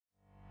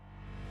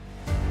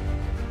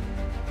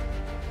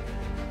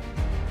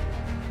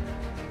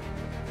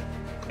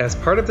As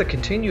part of the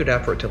continued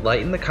effort to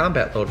lighten the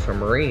combat load for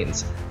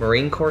Marines,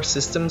 Marine Corps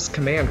Systems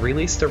Command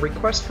released a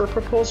request for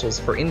proposals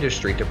for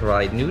industry to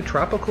provide new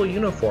tropical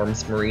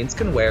uniforms Marines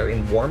can wear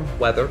in warm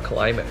weather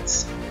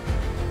climates.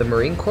 The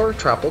Marine Corps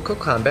Tropical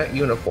Combat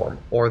Uniform,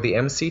 or the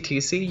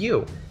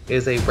MCTCU,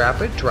 is a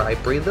rapid, dry,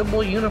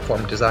 breathable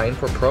uniform designed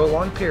for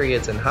prolonged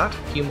periods in hot,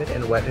 humid,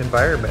 and wet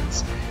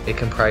environments. It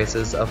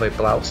comprises of a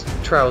blouse,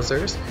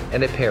 trousers,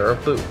 and a pair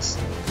of boots.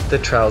 The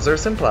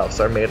trousers and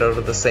blouse are made out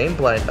of the same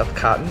blend of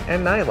cotton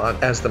and nylon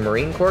as the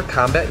Marine Corps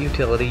Combat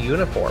Utility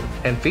Uniform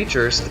and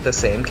features the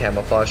same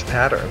camouflage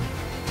pattern.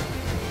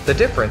 The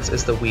difference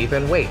is the weave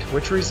and weight,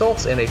 which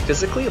results in a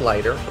physically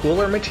lighter,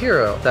 cooler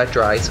material that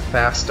dries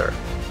faster.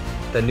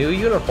 The new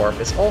uniform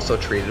is also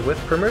treated with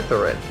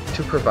permethrin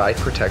to provide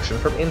protection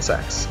from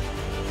insects.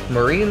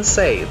 Marines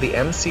say the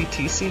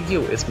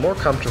MCTCU is more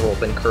comfortable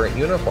than current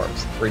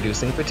uniforms,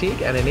 reducing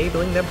fatigue and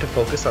enabling them to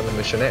focus on the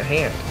mission at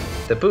hand.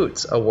 The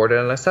boots, awarded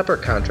on a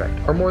separate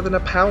contract, are more than a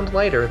pound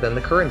lighter than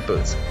the current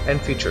boots and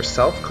feature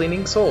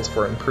self-cleaning soles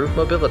for improved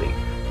mobility.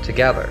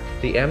 Together,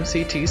 the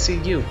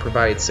MCTCU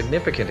provides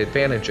significant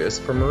advantages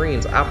for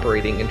Marines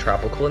operating in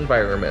tropical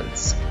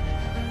environments.